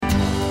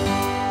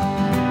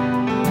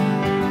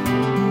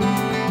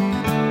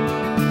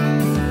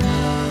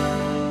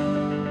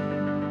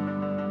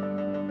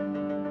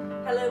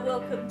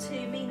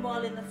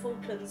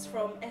Falklands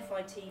from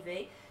FITV.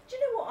 Do you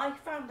know what I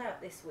found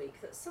out this week?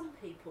 That some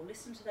people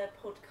listen to their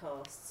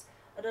podcasts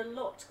at a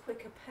lot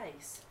quicker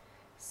pace.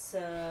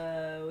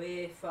 So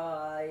if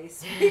I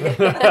speak...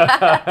 Yeah,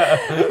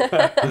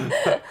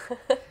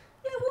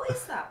 what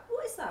is that?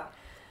 What is that?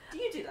 Do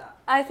you do that?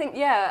 I think,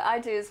 yeah, I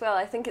do as well.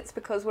 I think it's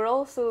because we're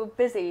all so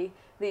busy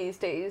these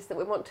days that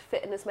we want to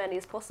fit in as many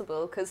as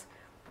possible, because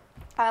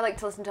I like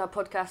to listen to a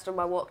podcast on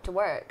my walk to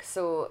work,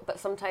 but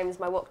sometimes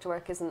my walk to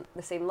work isn't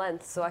the same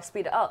length, so I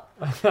speed it up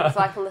so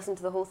I can listen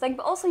to the whole thing.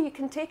 But also you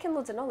can take in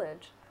loads of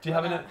knowledge. Do you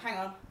have any... Hang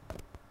on.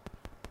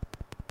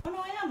 Oh no,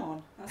 I am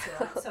on. That's all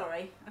right.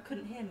 Sorry, I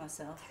couldn't hear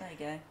myself. There you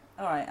go.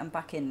 All right, I'm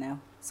back in now.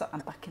 So I'm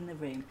back in the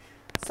room.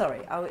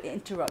 Sorry, I was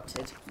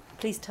interrupted.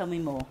 Please tell me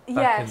more.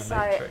 Back in the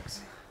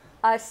Matrix.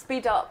 I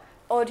speed up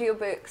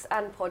audiobooks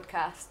and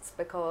podcasts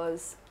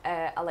because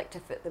I like to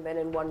fit them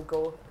in one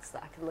go so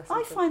that I can listen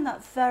I to them. find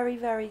that very,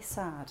 very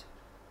sad.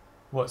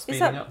 What,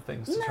 speeding up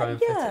things to try and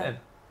fit it in?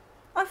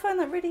 I find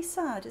that really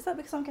sad. Is that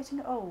because I'm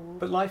getting old?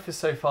 But life is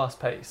so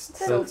fast-paced.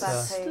 So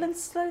Then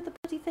slow the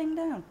bloody thing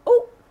down.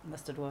 Oh,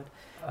 mustard word.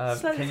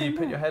 Can you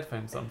put your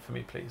headphones on for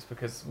me, please?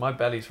 Because my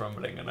belly's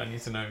rumbling and I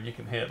need to know if you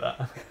can hear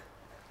that.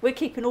 We're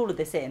keeping all of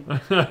this in.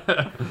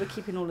 We're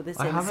keeping all of this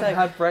in. I haven't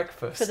had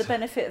breakfast. For the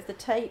benefit of the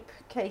tape,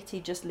 Katie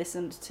just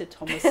listened to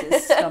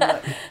Thomas's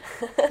stomach.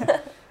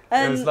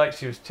 It was like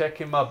she was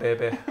checking my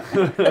baby.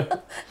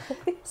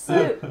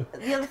 So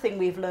the other thing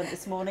we've learned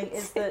this morning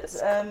is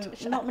that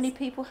not many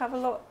people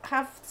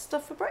have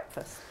stuff for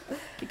breakfast,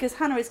 because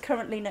Hannah is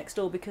currently next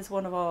door because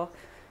one of our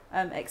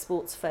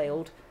exports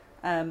failed,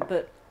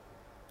 but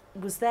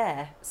was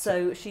there.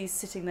 So she's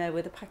sitting there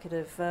with a packet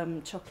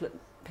of chocolate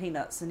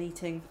peanuts and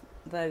eating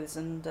those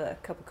and a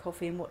cup of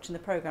coffee and watching the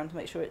programme to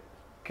make sure it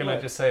Can works.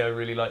 I just say I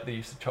really like the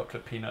use of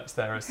chocolate peanuts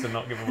there as to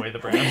not give away the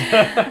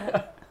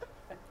brand.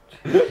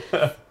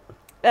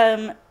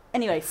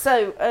 Anyway,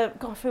 so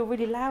God, I feel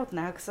really loud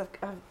now because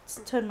I've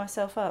turned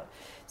myself up.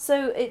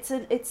 So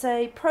it's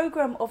a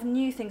programme of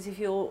new things. If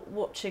you're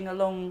watching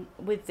along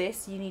with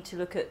this, you need to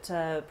look at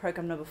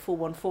programme number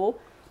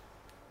 414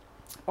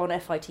 on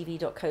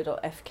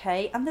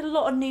fitv.co.fk, and there are a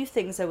lot of new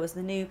things. There was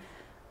the new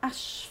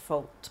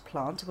asphalt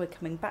plant, we're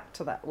coming back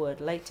to that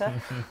word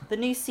later. The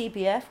new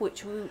CBF,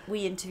 which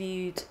we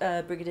interviewed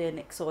Brigadier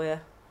Nick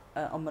Sawyer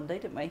on Monday,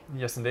 didn't we?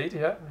 Yes, indeed,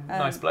 yeah.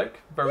 Nice bloke,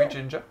 very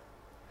ginger.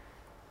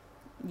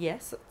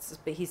 Yes,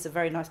 he's a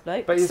very nice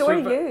bloke. But So are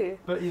you.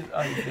 But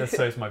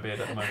so is my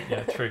beard at the moment,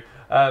 yeah, true.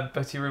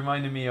 But he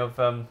reminded me of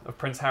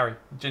Prince Harry.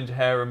 Ginger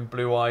hair and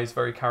blue eyes,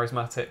 very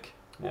charismatic.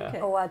 Yeah.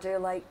 Okay. Oh, I do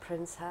like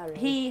Prince Harry.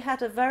 He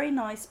had a very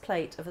nice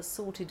plate of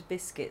assorted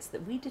biscuits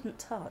that we didn't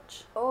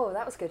touch. Oh,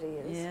 that was good of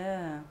you.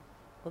 Yeah.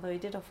 Although he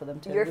did offer them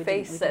to Your us.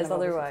 face says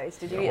otherwise.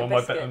 Did you eat a Well,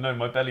 biscuit?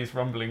 my belly's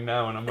rumbling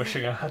now and I'm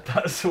wishing I had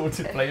that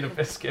assorted plate of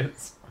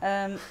biscuits.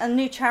 And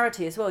new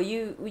charity as well.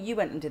 You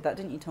went and did that,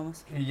 didn't you,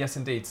 Thomas? Yes,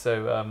 indeed.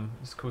 So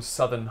it's called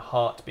Southern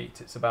Heartbeat.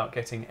 It's about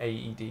getting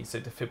AEDs, so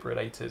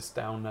defibrillators,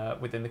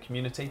 down within the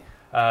community.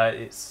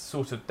 It's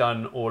sort of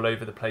done all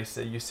over the place.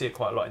 You see it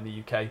quite a lot in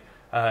the UK.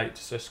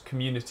 It's just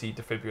community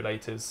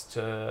defibrillators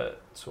to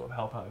sort of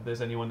help out if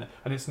there's anyone there.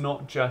 And it's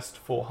not just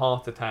for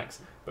heart attacks,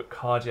 but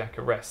cardiac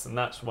arrests. And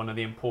that's one of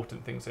the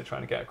important things they're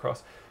trying to get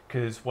across,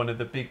 because one of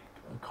the big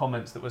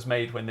comments that was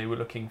made when they were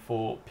looking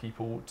for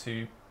people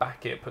to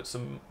back it, put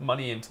some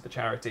money into the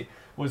charity,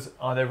 was,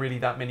 are there really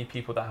that many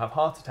people that have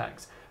heart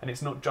attacks? And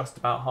it's not just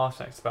about heart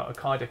attacks, it's about a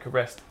cardiac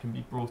arrest can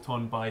be brought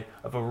on by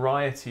a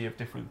variety of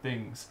different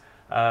things.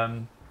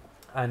 And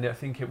I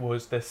think it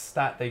was the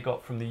stat they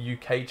got from the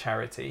UK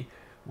charity,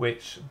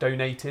 which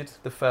donated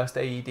the first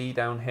AED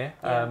down here.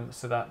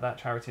 So that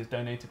charity has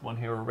donated one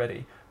here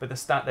already. But the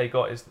stat they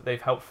got is that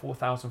they've helped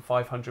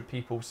 4,500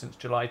 people since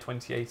July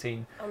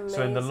 2018. Amazing.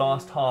 So in the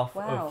last half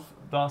Wow.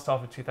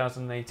 of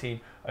 2018,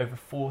 over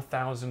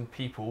 4,000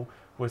 people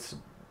was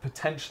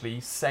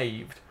potentially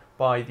saved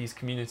by these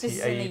community This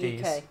is in the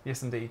AEDs. UK?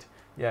 Yes, indeed.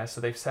 Yeah,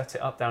 so they've set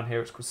it up down here.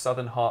 It's called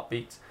Southern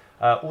Heartbeat.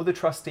 All the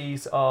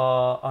trustees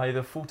are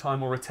either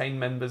full-time or retained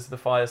members of the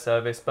fire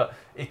service, but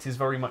it is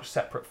very much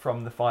separate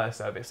from the fire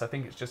service. I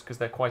think it's just because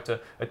they're quite a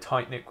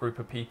tight-knit group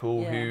of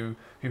people who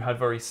had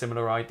very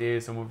similar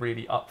ideas and were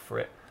really up for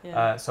it.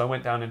 Yeah. So I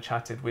went down and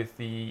chatted with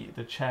the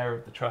chair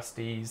of the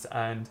trustees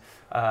and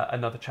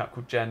another chap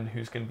called Jen,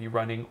 who's going to be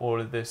running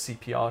all of the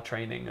CPR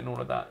training and all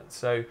of that.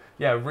 So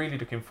yeah, really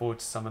looking forward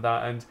to some of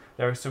that. And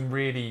there are some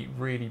really,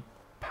 really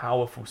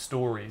powerful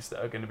stories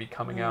that are going to be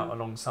coming out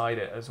alongside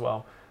it as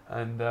well.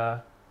 And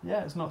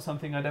yeah, it's not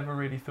something I'd ever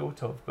really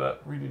thought of,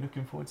 but really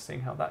looking forward to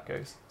seeing how that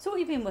goes. So what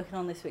have you been working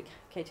on this week,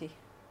 Katie?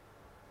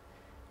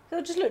 So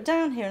I just looked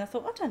down here and I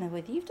thought, I don't know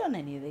whether you've done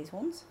any of these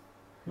ones.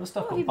 Your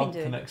stuff What have got you been bumped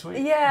for doing? next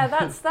week. Yeah,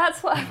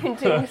 that's what I've been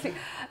doing this week.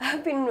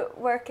 I've been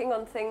working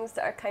on things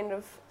that are kind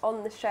of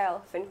on the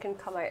shelf and can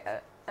come out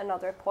at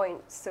another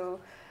point. So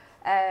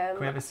Can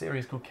we have a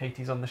series called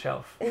Katie's on the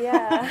Shelf?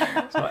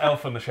 Yeah. It's not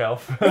Elf on the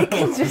Shelf. You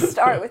can just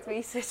start with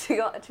me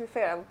sitting on, to be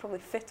fair, I would probably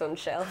fit on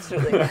shelves,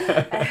 really.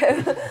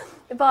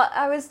 But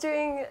I was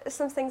doing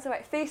some things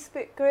about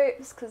Facebook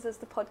groups, because as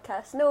the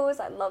podcast knows,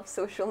 I love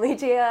social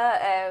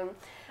media,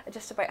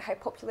 just about how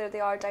popular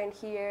they are down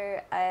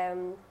here.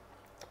 And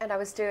I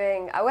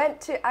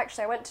went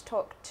to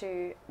talk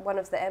to one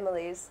of the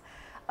Emilys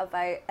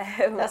about...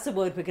 That's a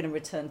word we're going to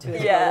return to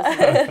as well,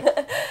 isn't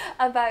it?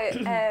 About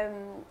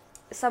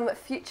some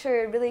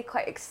future really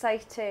quite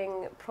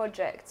exciting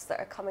projects that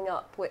are coming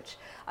up, which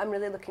I'm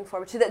really looking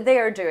forward to, that they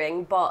are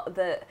doing, but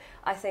that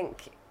I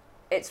think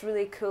it's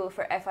really cool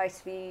for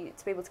FITV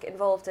to be able to get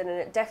involved in, and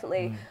it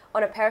definitely,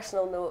 on a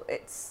personal note,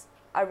 it's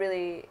a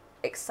really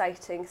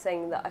exciting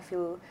thing that I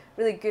feel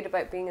really good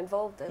about being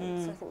involved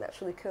in, so I think that's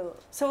really cool.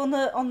 So on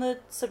the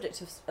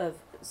subject of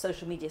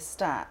social media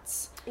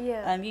stats,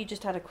 you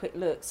just had a quick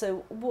look.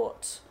 So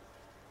what's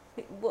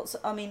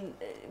our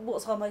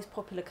most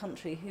popular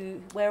country?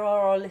 Where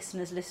are our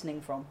listeners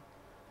listening from?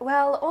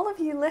 Well, all of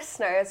you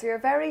listeners, you're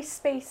very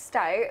spaced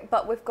out,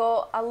 but we've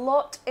got a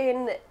lot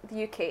in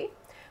the UK,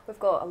 we've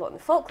got a lot in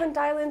the Falkland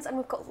Islands, and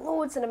we've got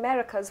loads in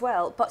America as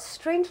well. But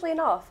strangely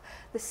enough,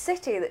 the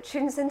city that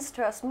tunes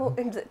into us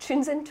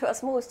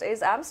most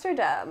is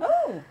Amsterdam.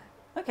 Oh,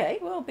 okay.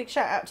 Well, big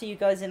shout out to you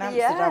guys in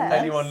Amsterdam. Yes.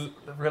 Anyone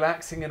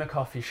relaxing in a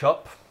coffee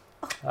shop,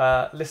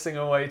 listening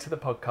away to the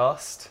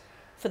podcast.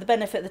 For the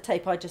benefit of the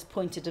tape, I just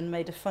pointed and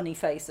made a funny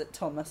face at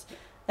Thomas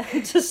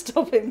to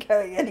stop him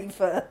going any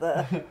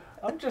further.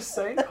 I'm just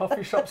saying,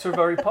 coffee shops are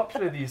very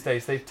popular these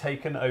days. They've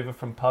taken over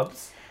from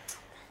pubs.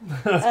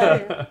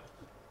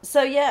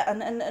 So yeah,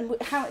 and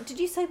how did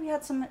you say we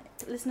had some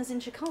listeners in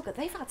Chicago?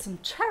 They've had some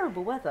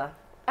terrible weather.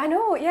 I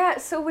know, yeah.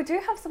 So we do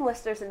have some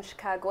listeners in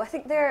Chicago. I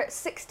think they're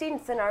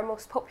 16th in our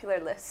most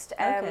popular list.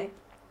 Okay.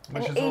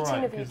 And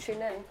 18 of you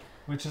tune in.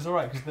 Which is all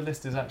right, because the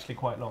list is actually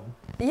quite long.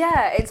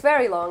 Yeah, it's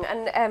very long,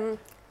 and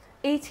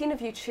 18 of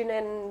you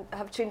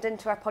have tuned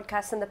into our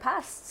podcast in the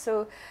past.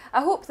 So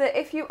I hope that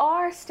if you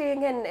are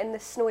staying in the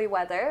snowy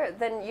weather,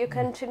 then you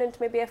can tune into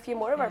maybe a few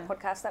more of our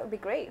podcasts. That would be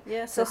great.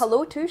 Yeah. So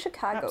hello to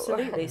Chicago.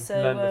 Absolutely.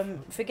 So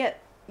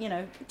forget.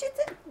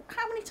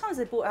 How many times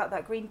they brought out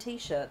that green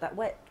T-shirt, that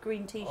wet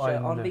green T-shirt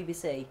on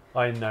BBC?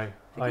 I know.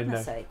 For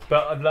goodness sake.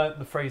 But I've learnt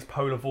the phrase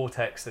polar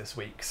vortex this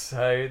week,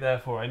 so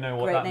therefore I know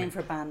what Great that name means. for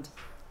a band.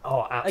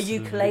 Oh, absolutely. A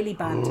ukulele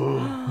band.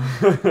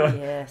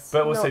 Yes.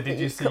 But also, Not did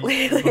you see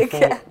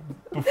ukulele.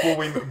 before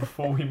we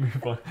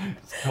move on?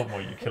 It's not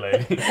more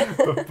ukulele.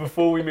 But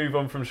before we move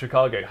on from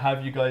Chicago,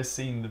 have you guys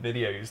seen the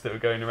videos that were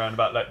going around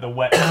about like the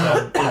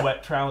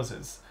wet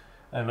trousers?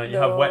 And like you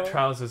have wet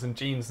trousers and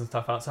jeans and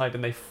stuff outside,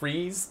 and they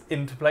freeze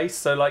into place.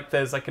 So like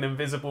there's like an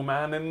invisible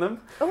man in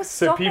them. Oh,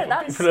 So stop people it,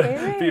 that's have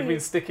scary. been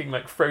sticking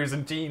like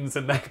frozen jeans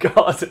in their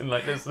garden,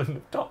 like there's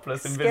some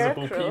topless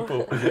invisible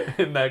Scarecrow. people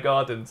in their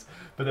gardens.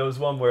 But there was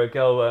one where a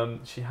girl,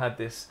 she had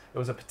this. It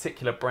was a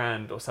particular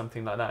brand or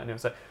something like that, and it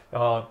was like,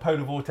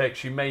 polar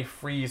vortex, you may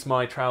freeze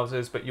my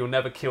trousers, but you'll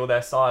never kill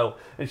their style.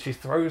 And she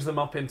throws them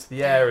up into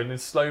the air and in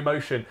slow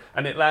motion,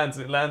 and it lands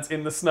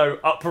in the snow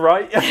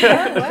upright. Oh,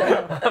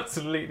 wow.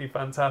 Absolutely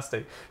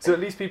fantastic. So at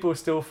least people are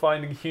still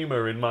finding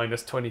humour in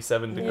minus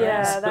 27 degrees.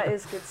 Yeah, that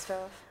is good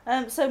stuff.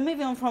 So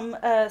moving on from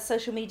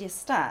social media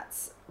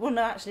stats. Well,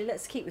 no, actually,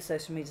 let's keep with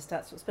social media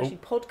stats, especially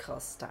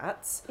podcast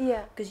stats.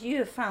 Yeah. Because you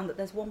have found that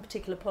there's one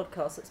particular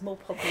podcast that's more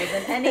popular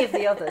than any of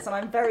the others, and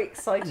I'm very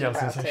excited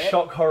about so it.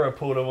 shock horror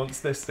Paula wants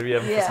this to be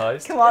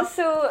emphasised. Come on.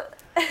 So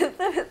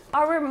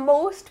our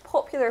most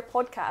popular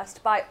podcast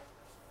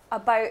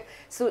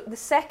so the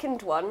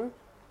second one,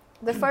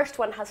 the first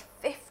one has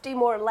 50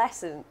 more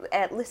listens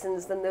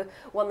than the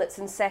one that's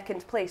in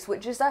second place,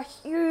 which is a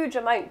huge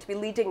amount to be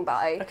leading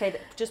by. Okay,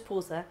 just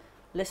pause there.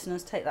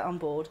 Listeners, take that on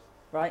board.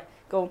 Right,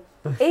 go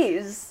on.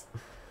 Is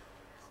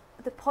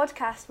the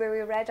podcast where we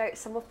read out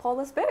some of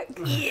Paula's book.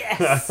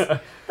 Yes!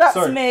 That's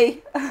Sorry.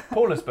 me.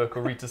 Paula's book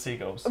or Rita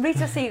Seagull's?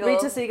 Rita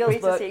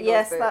Seagull's book.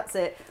 Yes, book, that's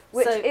it.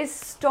 which So- is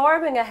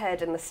storming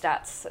ahead in the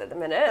stats at the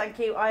minute. Thank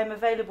you. I am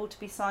available to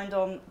be signed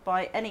on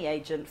by any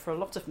agent for a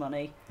lot of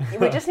money.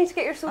 We just need to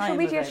get your I social am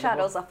media available.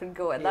 channels up and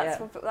going.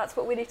 That's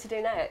what we need to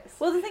do next.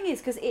 Well, the thing is,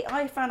 because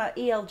I found out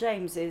E.L.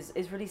 James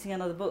is releasing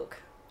another book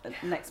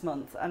next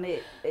month, and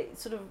it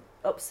sort of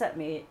upset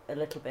me a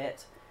little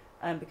bit,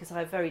 because I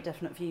have very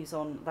definite views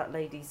on that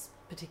lady's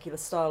particular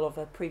style of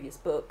her previous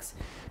books.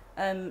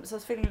 So I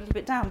was feeling a little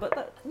bit down, but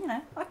that,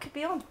 I could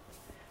be on.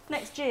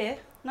 Next year,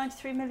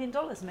 $93 million,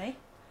 me.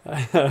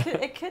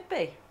 It could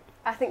be.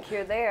 I think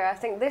you're there. I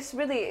think this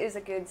really is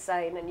a good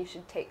sign, and you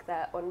should take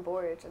that on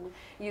board and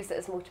use it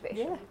as motivation.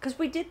 Yeah, because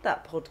we did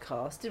that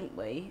podcast, didn't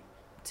we,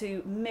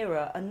 to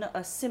mirror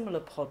a similar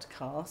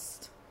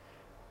podcast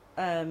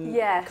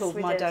Yes, called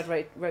we My did.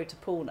 Dad Wrote to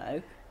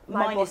Porno.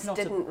 My Mine boss is not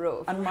didn't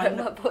wrote. and mine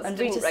My not, boss and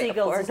didn't Rita write a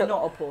Seagull's is porno.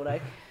 not a porno.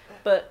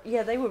 But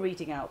yeah, they were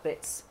reading out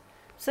bits.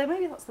 So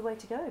maybe that's the way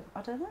to go.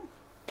 I don't know.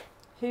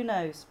 Who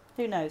knows?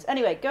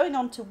 Anyway, going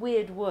on to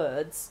weird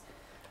words.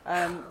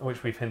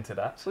 Which we've hinted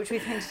at. Which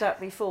we've hinted at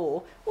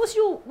before. What's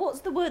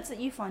the words that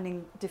you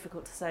finding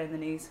difficult to say in the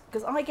news?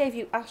 Because I gave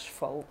you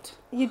asphalt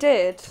You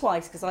did.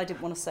 twice because I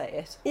didn't want to say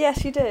it.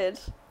 Yes, you did.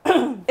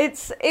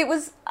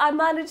 I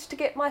managed to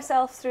get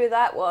myself through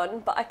that one,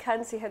 but I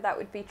can see how that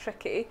would be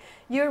tricky.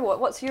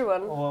 What's your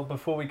one? Well,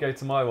 before we go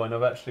to my one,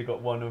 I've actually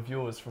got one of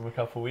yours from a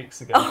couple of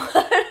weeks ago.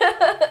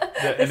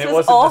 Yeah, This and it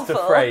was wasn't just a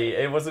awful. phrase.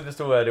 It wasn't just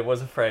a word. It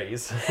was a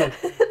phrase.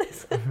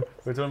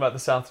 We're talking about the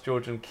South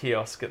Georgian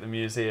kiosk at the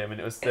museum, and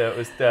it was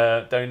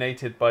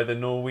donated by the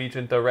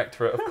Norwegian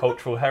Directorate of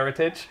Cultural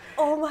Heritage.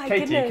 Oh my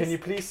Katie, goodness. can you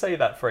please say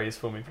that phrase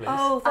for me, please?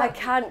 Oh, I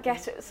can't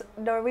get it. It's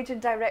Norwegian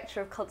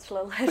Director of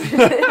Cultural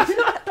Heritage.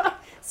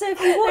 so if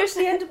you watch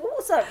the end of what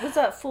was that? Was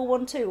that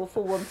 412 or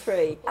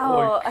 413? Oh,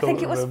 I I think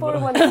can't it was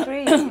remember.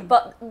 413.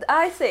 But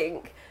I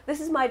think,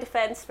 this is my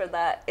defence for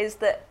that, is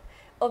that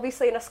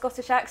obviously in a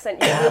Scottish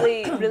accent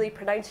you really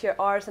pronounce your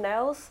R's and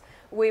L's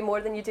way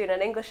more than you do in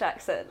an English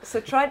accent.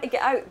 So trying to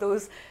get out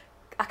those,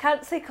 I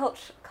can't say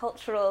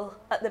cultural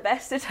at the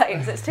best of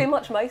times, it's too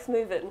much mouth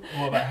moving.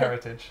 What about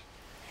heritage?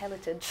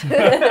 Heritage. So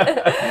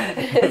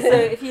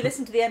if you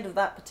listen to the end of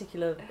that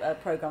particular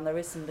programme, there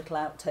is some little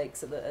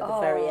outtakes at the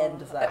very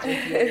end of that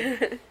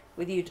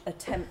with you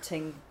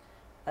attempting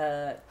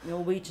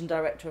Norwegian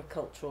Director of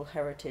Cultural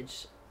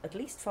Heritage at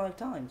least 5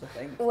 times, I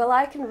think. Well,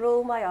 I can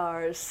roll my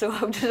R's, so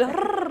I'm just...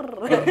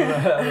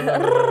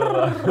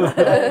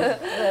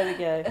 There we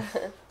go.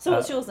 So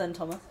what's yours then,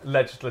 Thomas?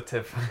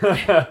 Legislative.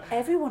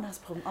 Everyone has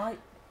problems.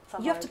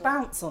 You have to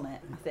bounce on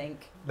it, I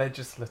think.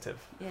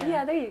 Legislative.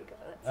 Yeah, there you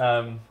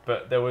go.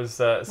 But there was...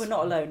 We're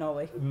not alone, are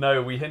we?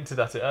 No, we hinted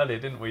at it earlier,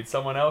 didn't we?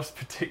 Someone else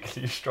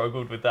particularly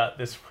struggled with that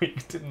this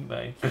week, didn't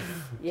they? Do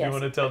you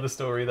want to tell the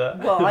story there?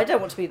 Well, I don't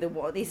want to be the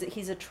one.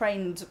 He's a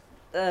trained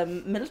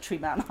military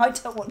man. I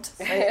don't want to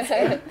say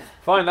it.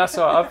 Fine, that's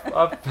all right.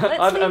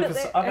 I've leave it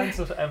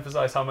there.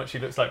 emphasised how much he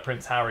looks like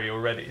Prince Harry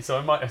already, so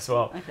I might as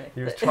well. Okay.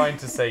 He was trying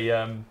to say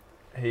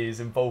his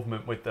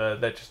involvement with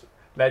the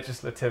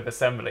Legislative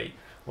Assembly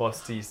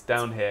whilst he's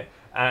down here,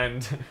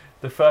 and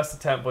the first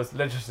attempt was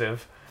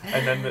legislative,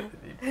 and then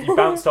he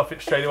bounced off it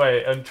straight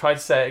away and tried to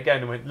say it again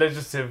and went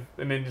legislative,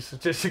 and then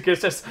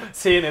just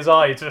seeing his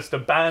eye just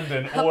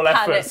abandon all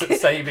efforts at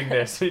saving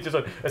this. He just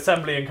went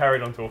assembly and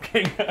carried on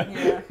talking.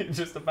 Yeah. He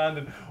just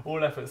abandoned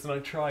all efforts, and I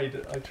tried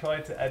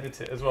to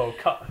edit it as well,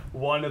 cut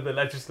one of the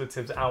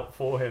legislatives out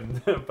for him,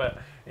 but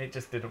it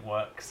just didn't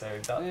work. So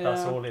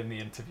that's all in the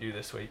interview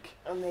this week.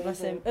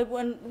 Bless him.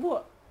 Amazing.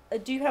 What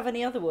do you have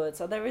any other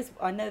words? I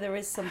know there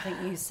is something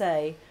you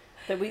say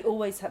that we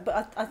always have,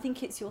 but I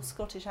think it's your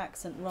Scottish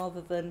accent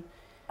rather than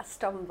A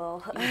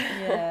stumble.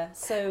 yeah.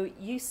 So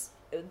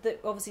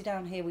obviously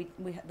down here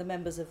we have the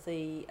members of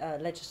the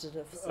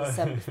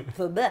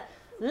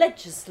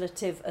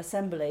Legislative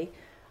Assembly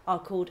are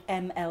called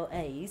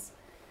MLAs,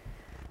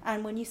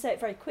 and when you say it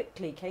very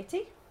quickly,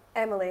 Katie,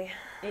 Emily.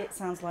 it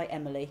sounds like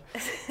Emily.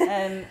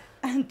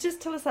 And just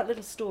tell us that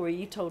little story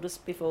you told us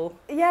before.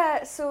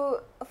 Yeah,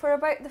 so for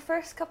about the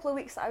first couple of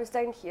weeks that I was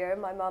down here,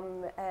 my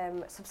mum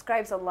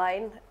subscribes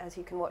online, as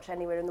you can watch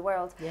anywhere in the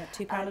world. Yeah,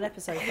 £2 an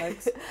episode,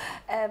 folks.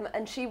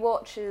 And she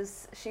watched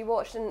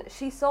and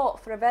she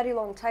thought for a very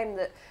long time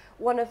that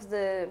one of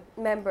the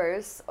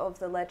members of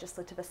the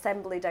Legislative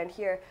Assembly down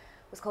here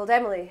was called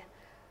Emily.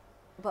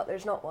 But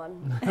there's not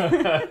one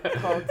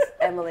called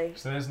Emily.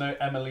 So there's no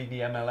Emily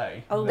the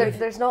MLA? Oh,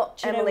 There's not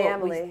do you know Emily what?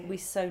 Emily. We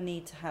so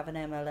need to have an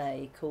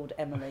MLA called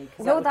Emily.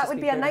 'Cause No, that just would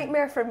be a brilliant.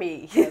 nightmare for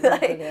me. Yeah,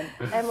 that'd be Like,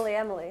 brilliant.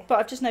 Emily. But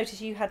I've just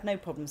noticed you had no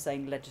problem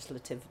saying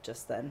legislative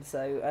just then.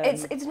 So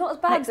It's not as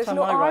bad. next There's time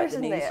no I write R's the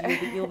in news,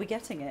 there. you'll be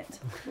getting it.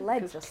 'Cause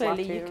Legislative.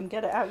 clearly you can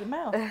get it out your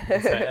mouth.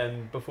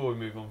 And before we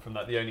move on from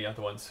that, the only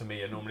other ones for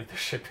me are normally the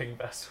shipping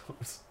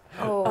vessels.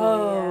 Oh,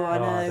 Oh, I yeah.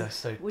 know. They're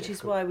so Which is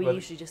difficult. why we Well,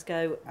 usually just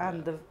go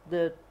and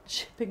the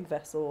shipping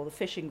vessel or the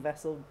fishing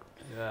vessel.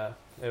 Yeah,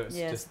 it was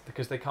Yes. just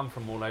because they come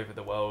from all over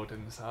the world,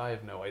 and so I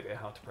have no idea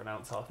how to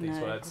pronounce half these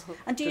No. words.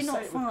 And do you Just not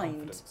say it with find,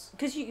 confidence.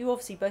 because you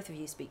obviously both of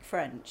you speak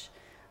French,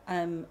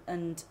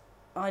 and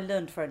I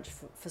learned French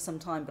for some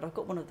time, but I've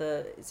got one of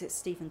is it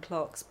Stephen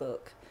Clark's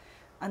book,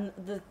 and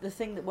the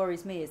thing that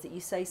worries me is that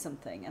you say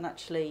something and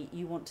actually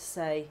you want to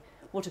say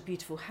what a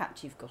beautiful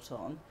hat you've got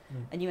on,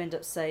 and you end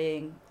up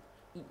saying,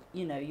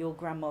 you know, your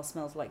grandma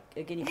smells like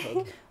a guinea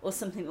pig or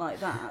something like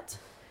that.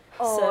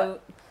 Oh. So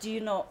do you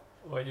not?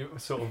 Well, you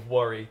sort of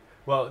worry.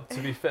 Well,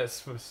 to be fair,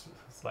 it's a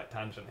slight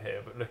tangent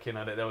here, but looking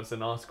at it, there was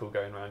an article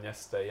going around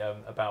yesterday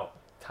about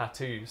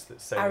tattoos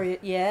that say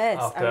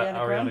Yes, after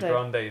Ariana Grande.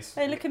 Grande's.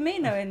 Hey, look at me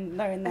knowing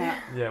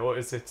that. Yeah, what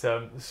is it?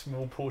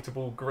 Small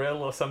portable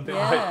grill or something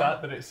Yeah. like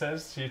that. That it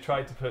says she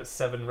tried to put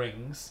 7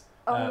 rings.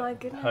 Oh my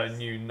goodness. Her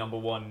new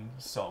 #1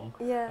 song.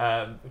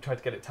 Yeah. We tried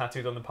to get it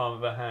tattooed on the palm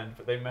of her hand,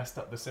 but they messed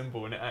up the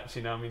symbol, and it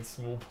actually now means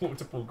small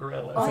portable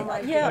grill. Oh,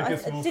 Like yeah, a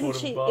small didn't portable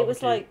she? It barbecue.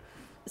 was like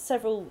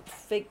several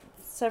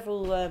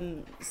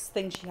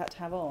things she had to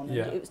have on.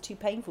 Yeah. And it was too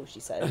painful,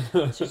 she said.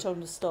 So she told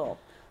them to stop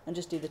and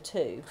just do the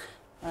 2.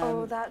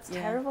 Oh, that's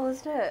yeah. terrible,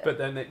 isn't it? But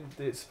then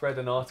it spread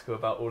an article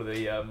about all of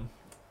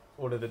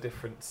the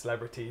different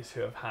celebrities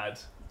who have had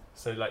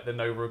So like the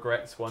no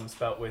regrets one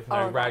spelt with no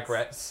Oh,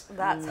 ragrets.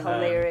 That's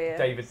hilarious.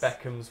 David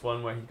Beckham's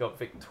one where he got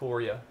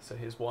Victoria, so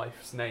his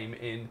wife's name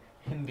in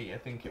Hindi, I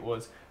think it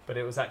was, but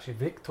it was actually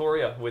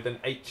Victoria with an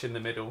H in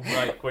the middle,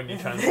 like when you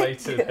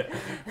translated it.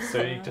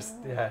 So you just,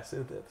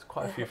 so there's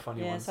quite a few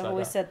funny ones. Yes, I've like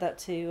always that. said that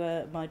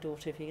to my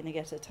daughter. If you're going to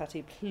get a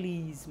tattoo,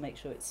 please make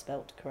sure it's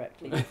spelt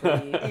correctly before,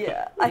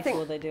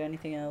 before they do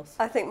anything else.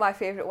 I think my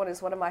favourite one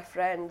is one of my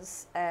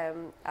friends,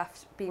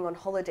 after being on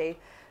holiday,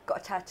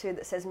 got a tattoo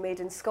that says "Made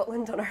in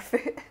Scotland" on her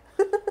foot.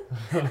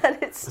 And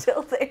it's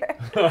still there,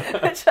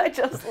 which I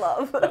just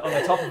love. Like on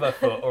the top of her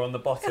foot or on the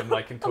bottom,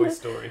 like in Toy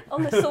Story?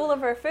 On the sole of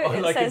her foot, Oh,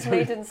 it like says in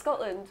 "Made in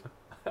Scotland."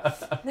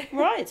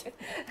 Right.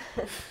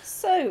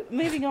 So,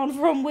 moving on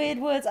from weird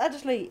words,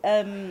 actually,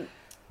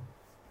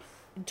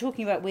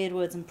 talking about weird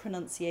words and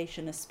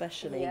pronunciation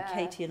especially, Yeah.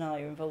 Katie and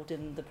I are involved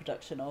in the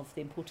production of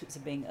The Importance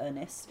of Being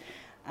Earnest.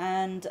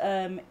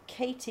 And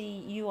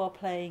Katie, you are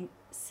playing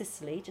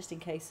Sicily, just in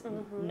case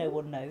no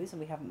one knows, and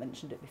we haven't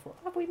mentioned it before.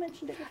 Have we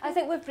mentioned it before? I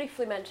think we've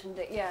briefly mentioned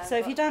it, yeah. So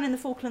if you're down in the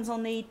Falklands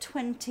on the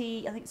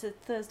I think it's a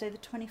Thursday, the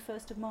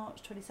 21st of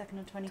March, 22nd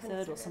and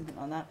 23rd or something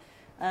like that,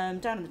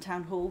 down in the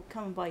town hall,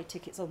 come and buy your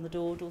tickets on the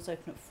door. Doors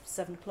open at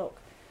 7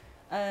 o'clock.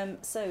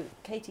 So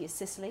Katie is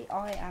Sicily,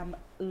 I am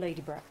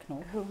Lady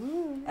Bracknell.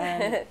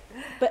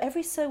 But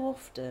every so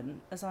often,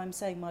 as I'm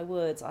saying my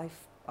words, I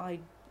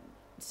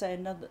say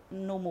another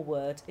normal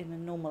word in a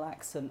normal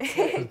accent.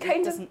 So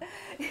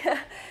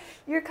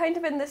You're kind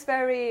of in this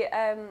very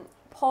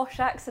posh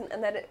accent,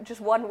 and then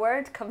just one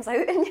word comes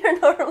out in your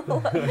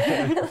normal one.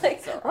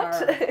 Like,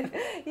 what?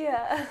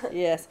 Yeah.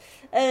 Yes.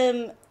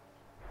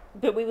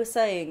 But we were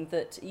saying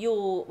that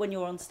when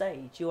you're on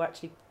stage, you're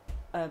actually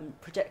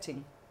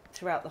projecting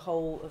throughout the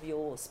whole of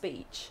your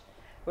speech,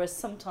 whereas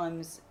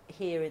sometimes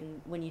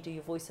when you do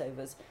your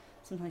voiceovers,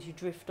 sometimes you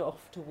drift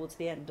off towards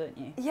the end, don't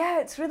you?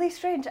 Yeah, it's really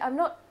strange.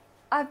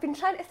 I've been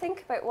trying to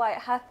think about why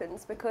it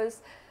happens,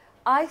 because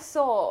I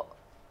thought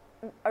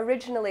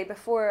originally,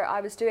 before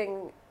I was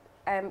doing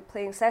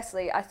playing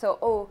Cecily, I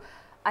thought,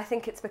 I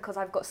think it's because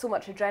I've got so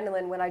much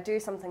adrenaline when I do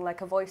something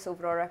like a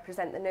voiceover or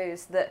represent the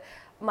news, that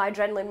my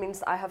adrenaline means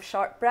that I have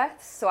sharp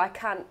breaths, so I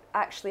can't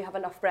actually have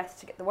enough breath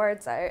to get the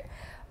words out.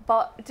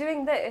 But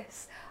doing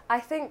this, I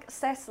think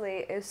Cecily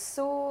is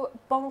so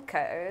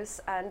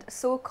bonkers and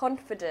so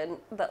confident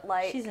that,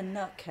 like... She's a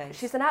nutcase.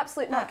 She's an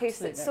absolute nutcase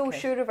that's so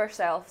sure of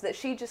herself that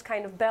she just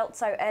kind of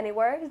belts out any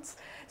words.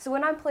 So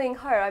when I'm playing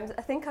her,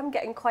 I think I'm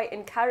getting quite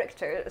in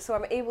character, so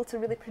I'm able to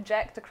really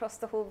project across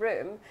the whole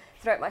room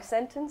throughout my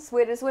sentence.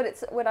 Whereas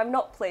when I'm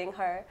not playing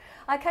her,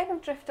 I kind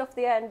of drift off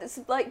the end.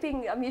 It's like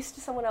I'm used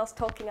to someone else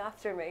talking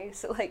after me,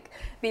 so like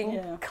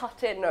being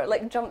cut in, or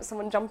like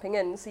someone jumping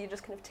in, so you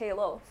just kind of tail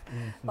off.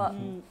 But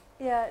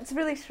yeah, it's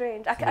really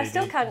strange. I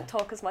still can't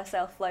talk as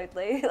myself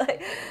loudly.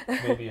 Like,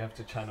 maybe you have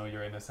to channel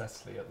your inner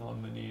Cecily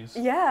on the news.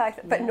 Yeah,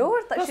 but no,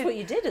 that's what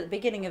you did at the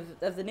beginning of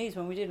the news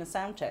when we were doing a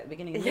sound check at the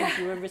beginning of the news.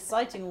 You were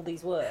reciting all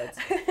these words.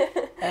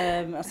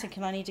 I was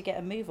thinking, I need to get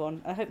a move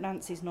on. I hope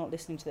Nancy's not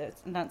listening to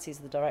this. Nancy's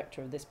the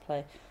director of this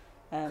play,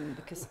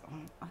 because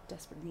I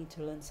desperately need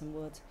to learn some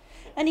words.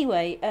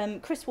 Anyway,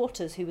 Chris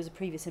Waters, who was a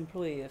previous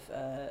employee of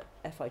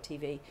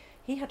FITV,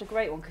 he had a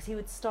great one because he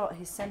would start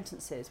his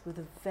sentences with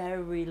a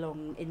very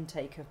long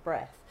intake of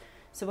breath.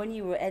 So when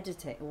you were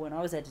editing, or when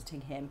I was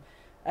editing him,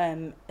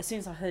 as soon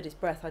as I heard his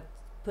breath, I'd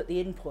put the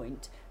in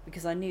point,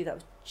 because I knew that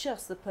was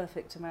just the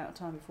perfect amount of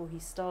time before he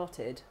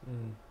started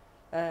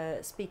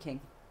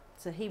speaking.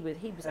 So he was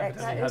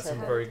excellent. He had some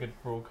very good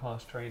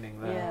broadcast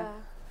training there.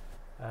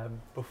 Yeah.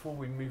 Before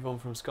we move on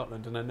from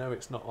Scotland, and I know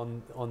it's not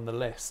on the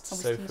list,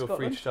 so feel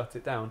free to shut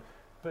it down.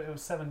 But it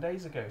was 7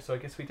 days ago, so I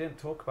guess we didn't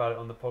talk about it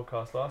on the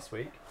podcast last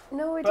week.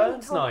 No, we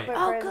didn't talk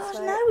about Oh God,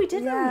 no, we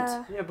didn't.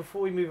 Yeah,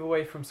 before we move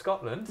away from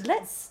Scotland.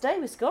 Let's stay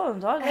with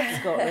Scotland. I love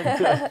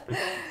Scotland.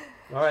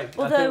 All right,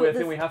 I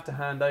think we have to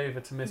hand over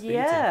to Miss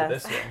Beaton for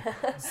this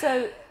one.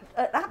 So,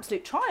 an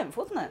absolute triumph,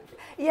 wasn't it?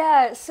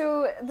 Yeah,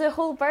 so the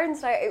whole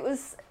Burns night, it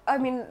was, I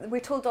mean, we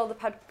told all the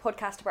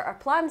podcast about our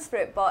plans for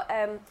it, but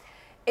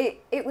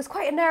it was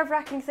quite a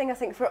nerve-wracking thing, I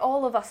think, for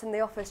all of us in the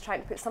office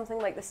trying to put something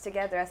like this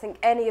together. I think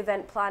any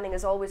event planning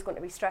is always going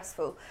to be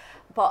stressful.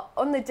 But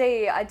on the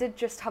day, I did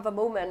just have a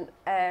moment.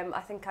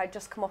 I think I'd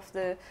just come off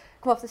the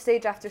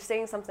stage after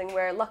saying something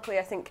where, luckily,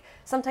 I think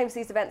sometimes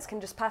these events can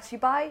just pass you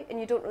by and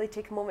you don't really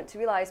take a moment to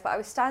realise. But I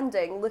was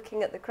standing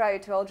looking at the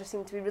crowd who all just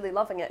seemed to be really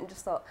loving it, and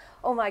just thought,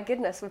 oh my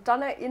goodness, we've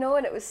done it, you know.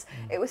 And it was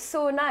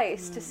so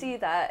nice to see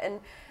that. And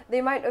the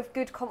amount of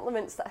good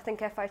compliments that I think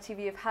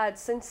FITV have had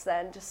since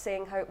then, just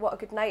saying what a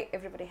good night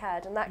everybody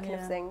had and that kind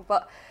of thing.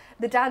 But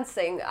the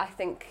dancing, I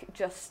think,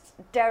 just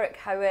Derek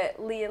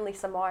Howitt, Lee and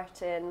Lisa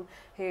Martin,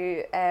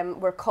 who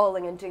were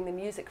calling and doing the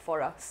music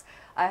for us.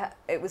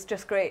 It was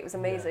just great. It was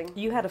amazing.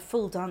 Yeah. You had a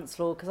full dance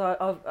floor, because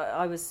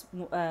I was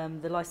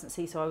the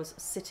licensee, so I was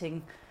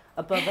sitting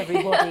above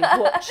everybody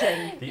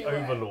watching. The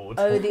overlord.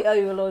 Oh, the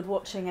overlord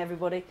watching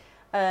everybody.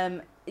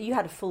 You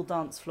had a full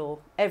dance floor,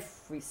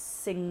 every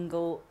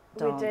single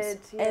dance. We did,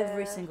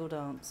 every single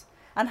dance.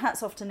 And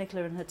hats off to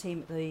Nicola and her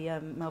team at the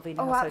Malvina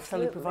House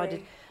Hotel, who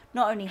provided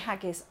not only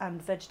haggis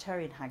and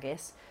vegetarian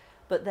haggis,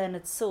 but then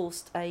had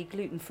sourced a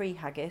gluten-free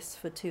haggis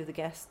for 2 of the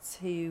guests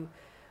who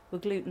were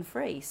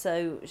gluten-free.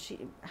 So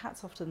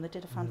hats off to them. They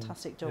did a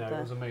fantastic job there. Yeah,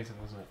 it was amazing,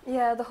 wasn't it?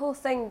 Yeah, the whole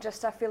thing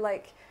just, I feel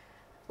like,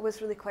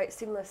 was really quite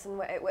seamless,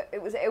 and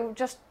it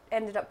just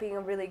ended up being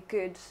a really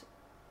good,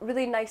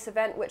 really nice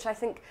event, which I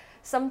think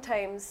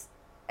sometimes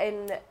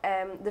in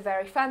the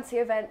very fancy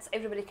events,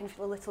 everybody can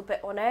feel a little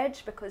bit on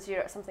edge because you're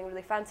at something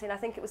really fancy, and I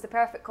think it was the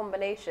perfect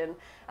combination.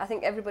 I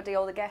think everybody,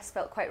 all the guests,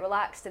 felt quite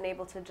relaxed and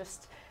able to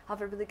just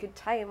have a really good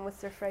time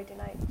with their Friday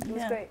night. It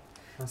was great.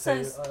 So,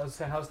 I was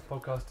saying, how's the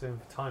podcast doing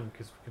for time?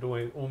 Because we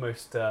could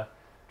almost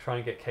try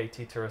and get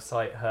Katie to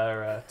recite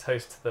her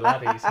toast to the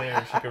laddies here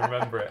if she can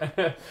remember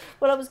it.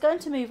 Well, I was going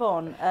to move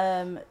on.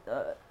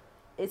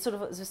 It sort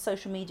of was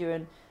social media,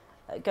 and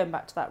going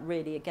back to that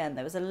really again,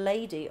 there was a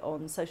lady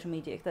on social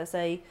media. There's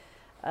a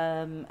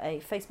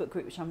Facebook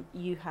group which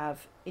you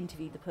have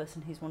interviewed the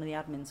person who's one of the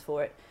admins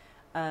for it,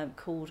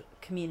 called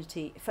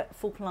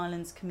Falkland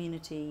Islands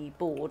Community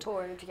Board,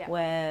 yeah.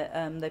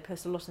 where they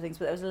post a lot of things.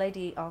 But there was a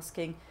lady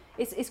asking,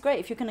 it's great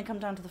if you're going to come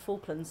down to the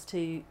Falklands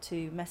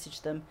to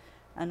message them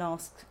and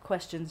ask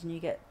questions, and you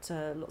get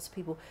lots of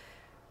people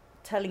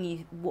telling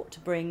you what to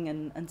bring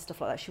and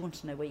stuff like that. She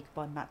wanted to know where you could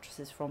buy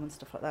mattresses from and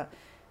stuff like that.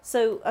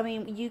 So, I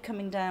mean, you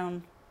coming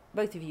down,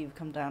 both of you have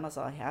come down, as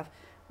I have,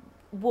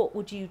 what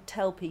would you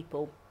tell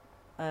people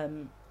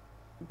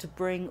to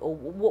bring, or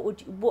what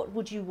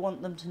would you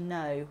want them to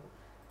know?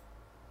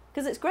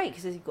 Because it's great,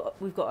 because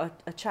we've got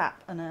a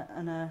chap and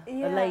a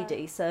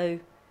lady, so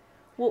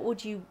what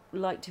would you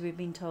like to have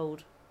been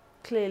told?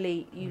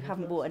 Clearly, you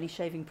haven't bought any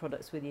shaving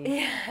products with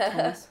you,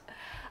 Thomas.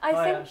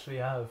 I actually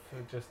have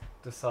just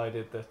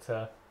decided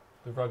that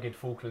the rugged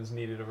Falklands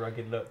needed a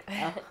rugged look.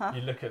 Uh-huh.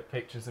 You look at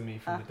pictures of me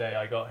from the day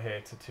I got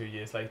here to 2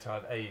 years later,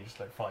 I've aged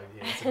like 5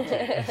 years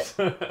in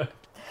 2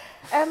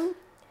 years.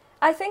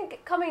 I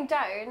think coming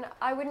down,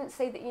 I wouldn't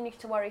say that you need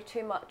to worry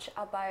too much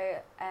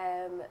about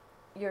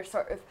your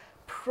sort of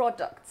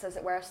products, as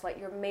it were, so like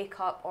your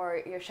makeup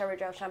or your shower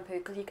gel shampoo,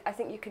 because I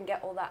think you can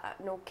get all that at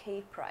an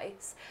okay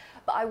price.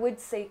 But I would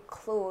say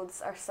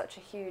clothes are such a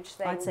huge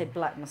thing. I'd say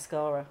black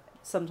mascara.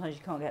 Sometimes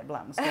you can't get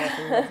black mascara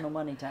for love nor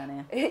money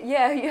down here.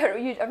 Yeah,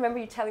 I remember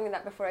you telling me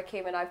that before I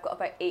came in. I've got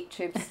about 8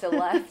 tubes still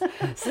left,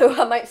 so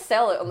I might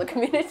sell it on the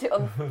community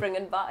on Bring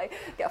and Buy,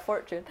 get a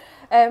fortune.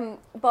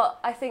 But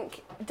I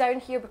think down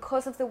here,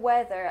 because of the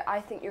weather, I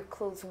think your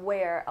clothes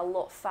wear a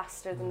lot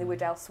faster than they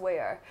would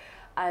elsewhere.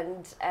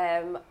 And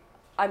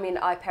I mean,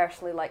 I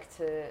personally like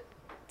to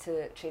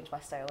change my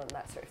style and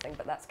that sort of thing,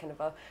 but that's kind of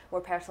a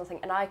more personal thing,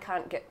 and I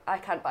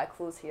can't buy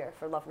clothes here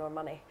for love nor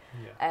money.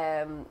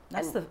 Yeah.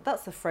 That's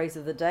the phrase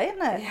of the day,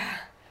 isn't it? Yeah.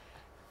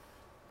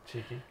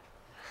 Cheeky.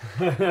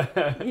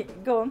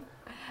 Go on.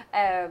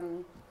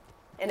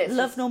 And it's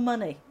love nor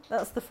money.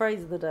 That's the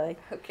phrase of the day.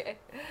 Okay.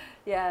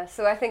 Yeah,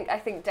 so I think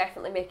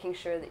definitely making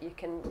sure that you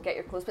can get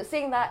your clothes. But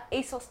saying that,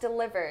 ASOS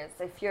delivers.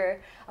 If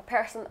you're a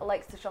person that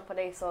likes to shop on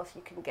ASOS,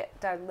 you can get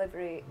down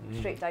delivery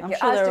straight down here,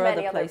 sure as there do are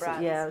many other other places.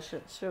 brands. Yeah,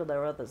 sure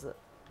there are others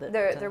that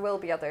there will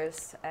be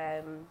others.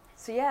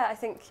 So yeah, I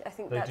think They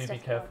that's do be definitely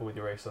careful with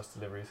your ASOS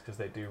deliveries, because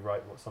they do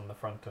write what's on the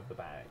front of the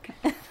bag.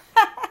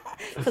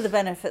 for the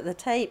benefit of the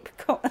tape.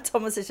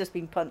 Thomas has just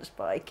been punched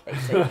by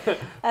Katie.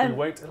 We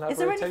won't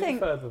elaborate any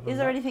further than Is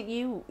there that. anything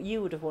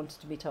you would have wanted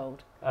to be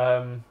told?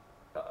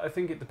 I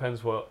think it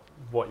depends what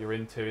you're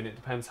into, and it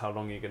depends how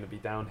long you're going to be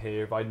down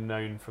here. If I'd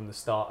known from the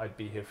start I'd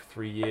be here for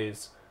 3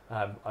 years,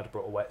 I'd have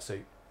brought a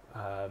wetsuit,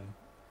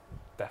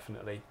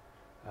 definitely.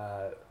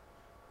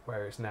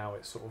 Whereas now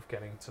it's sort of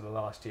getting to the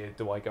last year.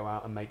 Do I go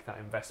out and make that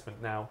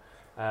investment now?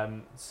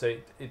 So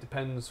it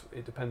depends.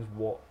 It depends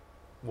what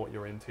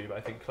you're into. But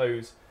I think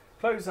clothes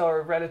are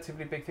a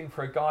relatively big thing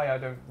for a guy. I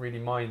don't really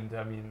mind.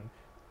 I mean,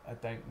 I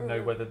don't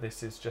know whether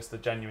this is just a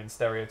genuine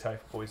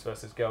stereotype of boys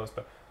versus girls,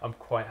 but I'm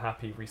quite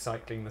happy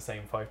recycling the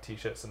same 5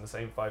 t-shirts and the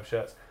same 5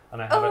 shirts.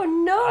 And I have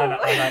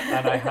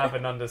and I have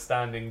an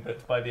understanding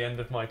that by the end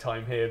of my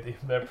time here,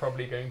 they're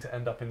probably going to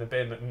end up in the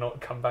bin and not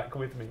come back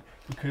with me,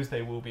 because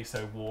they will be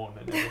so worn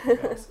and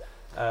everything else.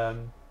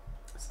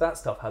 So that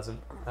stuff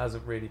hasn't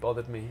really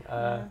bothered me.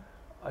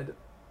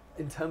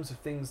 In terms of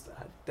things that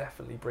I'd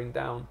definitely bring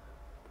down,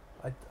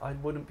 I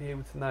wouldn't be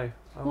able to know.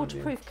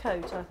 Waterproof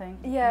coat, I think.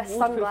 Yeah,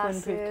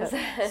 Waterproof sunglasses.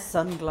 coat.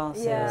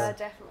 Sunglasses. Yeah,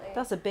 definitely.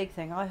 That's a big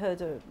thing. I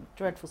heard a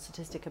dreadful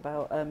statistic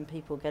about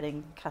people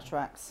getting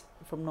cataracts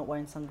from not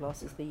wearing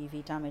sunglasses, the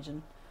UV damage,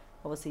 and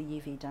obviously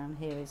UV down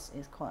here is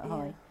quite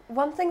high.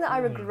 One thing that I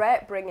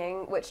regret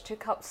bringing, which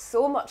took up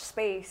so much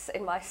space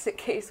in my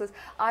suitcase, was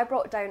I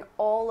brought down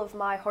all of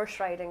my horse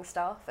riding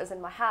stuff, as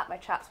in my hat, my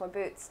chaps, my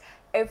boots,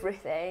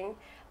 everything.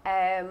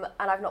 And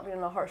I've not been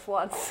on a horse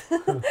once.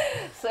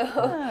 so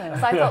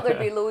I thought there'd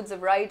be loads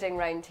of riding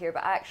around here,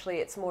 but actually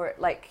it's more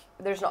like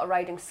there's not a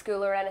riding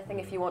school or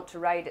anything. If you want to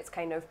ride, it's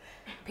kind of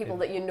people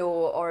that you know,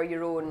 or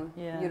your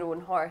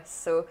own horse.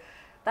 So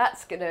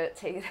that's gonna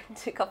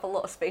take up a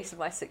lot of space in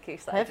my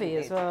suitcase. That Heavy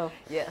as well.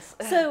 Yes.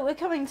 So we're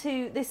coming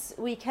to this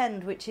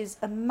weekend, which is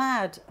a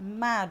mad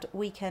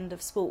weekend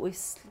of sport. We've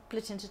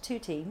split into 2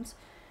 teams.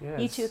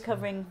 Yes. You two are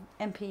covering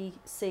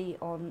MPC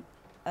on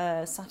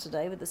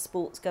Saturday with the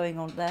sports going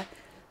on there.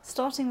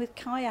 Starting with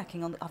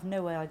kayaking, I've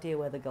no idea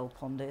where the Gull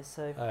Pond is,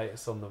 so...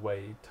 It's on the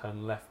way, you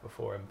turn left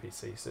before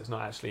MPC, so it's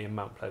not actually in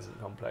Mount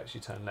Pleasant Complex, you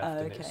turn left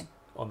and it's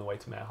on the way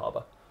to Mare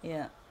Harbour.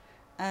 Yeah.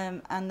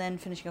 And then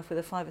finishing off with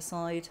a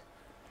five-a-side.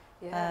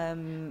 Yeah.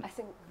 I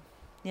think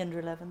the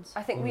under-11s.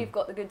 I think we've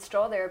got the good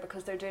straw there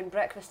because they're doing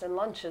breakfast and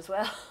lunch as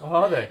well. Oh,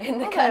 are they? In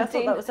the I canteen.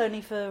 thought that was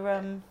only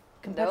for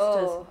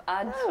competitors. No,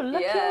 and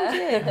lucky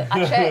you.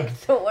 I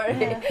checked. Don't worry.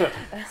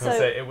 Yeah. So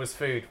it was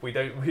food. We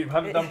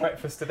haven't done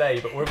breakfast today,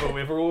 but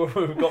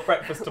we've got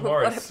breakfast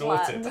tomorrow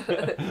sorted.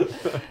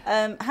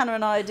 Hannah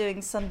and I are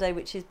doing Sunday,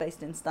 which is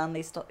based in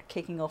Stanley,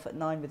 kicking off at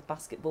 9 with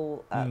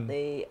basketball at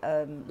the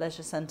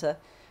leisure centre,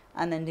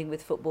 and ending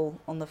with football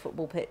on the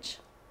football pitch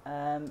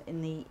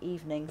in the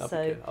evening.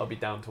 I'll be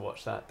down to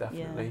watch that,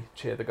 definitely.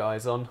 Cheer the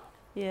guys on.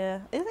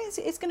 Yeah, I think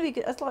it's going to be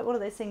good. It's like one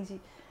of those things.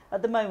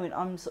 At the moment,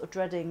 I'm sort of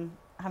dreading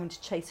having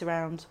to chase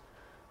around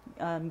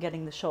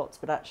getting the shots,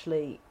 but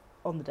actually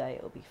on the day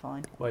it'll be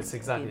fine. Well, it's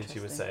exactly as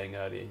you were saying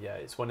earlier. Yeah,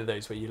 it's one of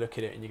those where you look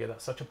at it and you go,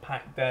 "That's such a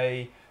packed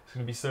day. It's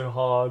going to be so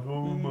hard."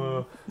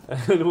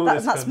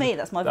 That's me.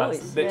 That's my voice.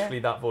 That's literally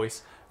that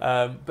voice.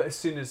 But as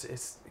soon as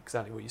it's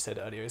exactly what you said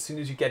earlier, as soon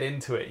as you get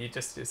into it,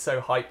 you're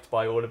so hyped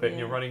by all of it, and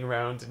you're running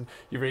around and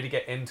you really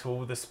get into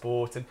all the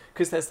sport, and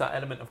because there's that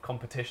element of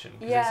competition,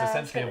 because it's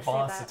essentially a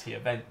varsity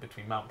event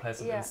between Mount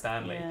Pleasant and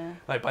Stanley.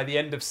 Like by the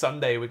end of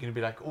Sunday, we're going to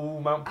be like, "Oh,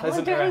 Mount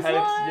Pleasant are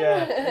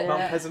ahead."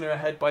 Mount Pleasant are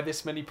ahead by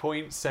this many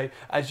points. So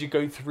as you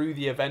go through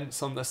the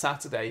events on the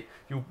Saturday,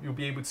 you'll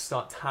be able to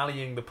start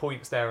tallying the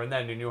points there and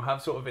then, and you'll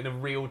have sort of in a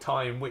real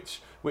time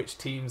which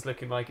team's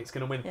looking like it's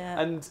going to win.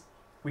 And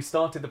we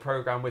started the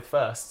programme with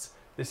firsts.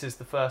 This is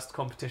the first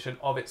competition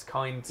of its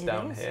kind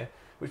down here,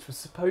 which was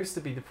supposed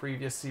to be the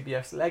previous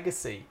CBF's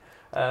legacy.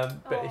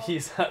 But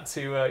he's had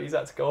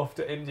to go off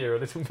to India a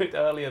little bit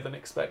earlier than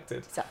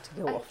expected. He's had to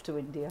go off to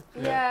India.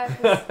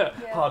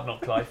 Hard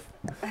knock life.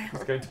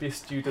 He's going to be a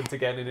student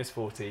again in his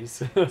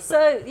 40s.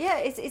 So yeah,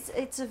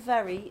 it's a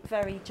very,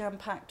 very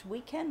jam-packed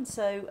weekend.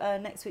 So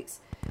next week's,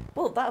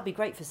 that'll be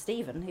great for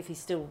Stephen if he's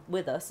still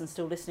with us and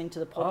still listening to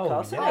the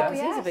podcast. Because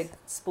he's a big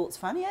sports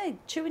fan. Yeah,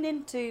 tuning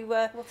in to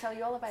we'll tell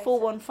you all about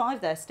 415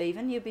 there,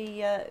 Stephen. You'll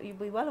be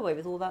well away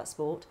with all that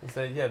sport.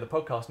 So the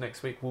podcast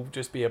next week will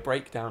just be a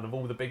breakdown of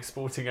all the big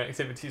sporting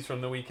activities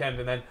from the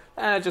weekend, and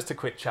then just a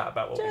quick chat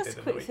about what we did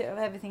in the week. Just a quick bit of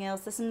everything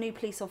else. There's some new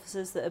police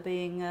officers that are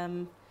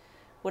being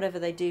whatever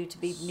they do to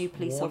be new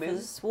police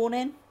officers sworn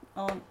in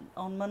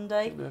on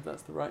Monday. I don't know if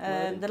that's the right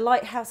word. The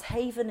Lighthouse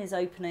Haven is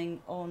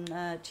opening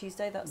on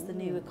Tuesday. That's the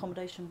new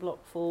accommodation block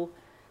for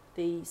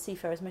the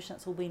Seafarers Mission.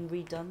 That's all been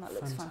redone. That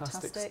looks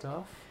fantastic.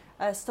 Stuff.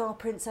 Star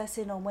Princess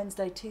in on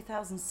Wednesday.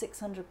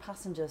 2,600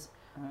 passengers.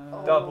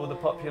 Double the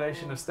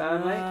population of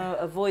Stanley.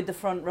 Avoid the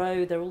front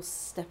row. They're all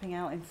stepping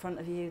out in front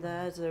of you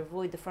there to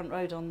avoid the front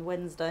road on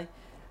Wednesday.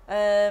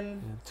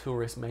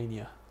 Tourist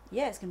mania.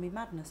 Yeah, it's going to be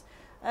madness.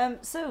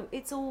 So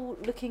it's all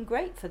looking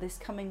great for this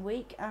coming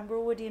week, and we're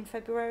already in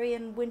February,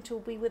 and winter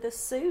will be with us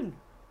soon.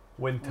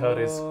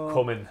 Winter is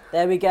coming.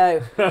 There we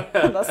go.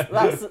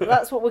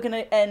 That's what we're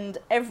going to end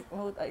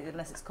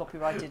unless it's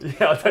copyrighted.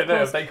 Yeah, I don't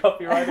know if they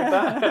copyrighted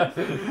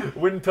that.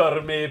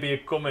 Winter may be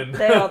coming.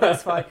 They are.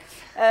 That's fine.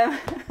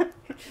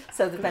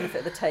 So the benefit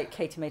of the tape,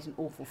 Katie made an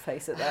awful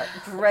face at that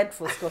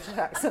dreadful Scottish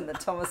accent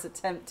that Thomas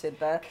attempted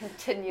there.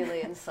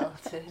 Continually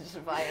insulted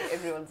by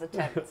everyone's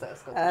attempts at a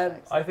Scottish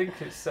accent. I think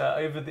it's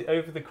over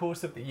the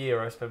course of the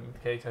year I spent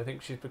with Katie, I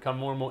think she's become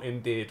more and more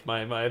endeared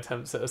by my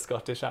attempps at a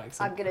Scottish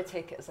accent. I'm going to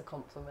take it as a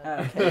compliment.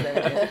 Okay, there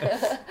we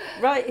go.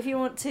 Right, if you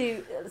want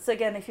to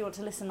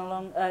listen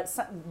along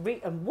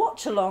and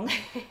watch along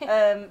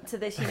to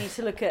this, you need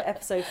to look at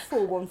episode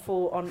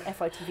 414 on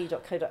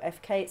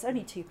fitv.co.fk. It's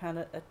only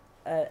 £2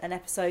 an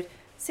episode,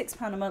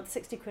 £6 a month,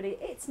 60 quid.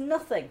 It's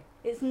nothing.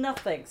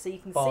 So you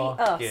can see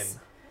us.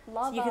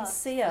 You can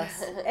see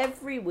us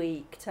every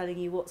week telling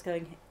you what's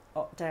going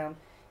down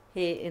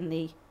here in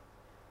the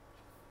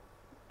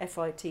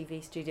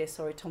FITV studio.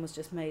 Sorry, Thomas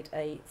just made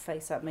a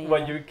face at me.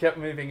 Well, you kept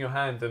moving your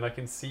hand, and I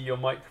can see your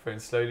microphone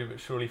slowly but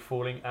surely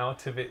falling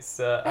out of its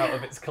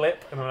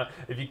clip. And I'm like,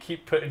 if you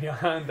keep putting your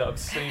hand up,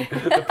 soon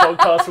the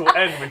podcast will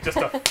end with just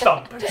a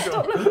thump. Just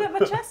stop looking at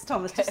my chest,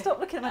 Thomas. Just stop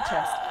looking at my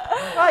chest.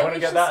 Right, want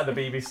to get that at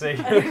the BBC?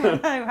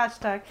 No,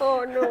 hashtag.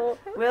 Oh no.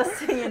 We'll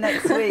see you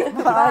next week.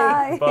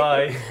 Bye.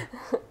 Bye.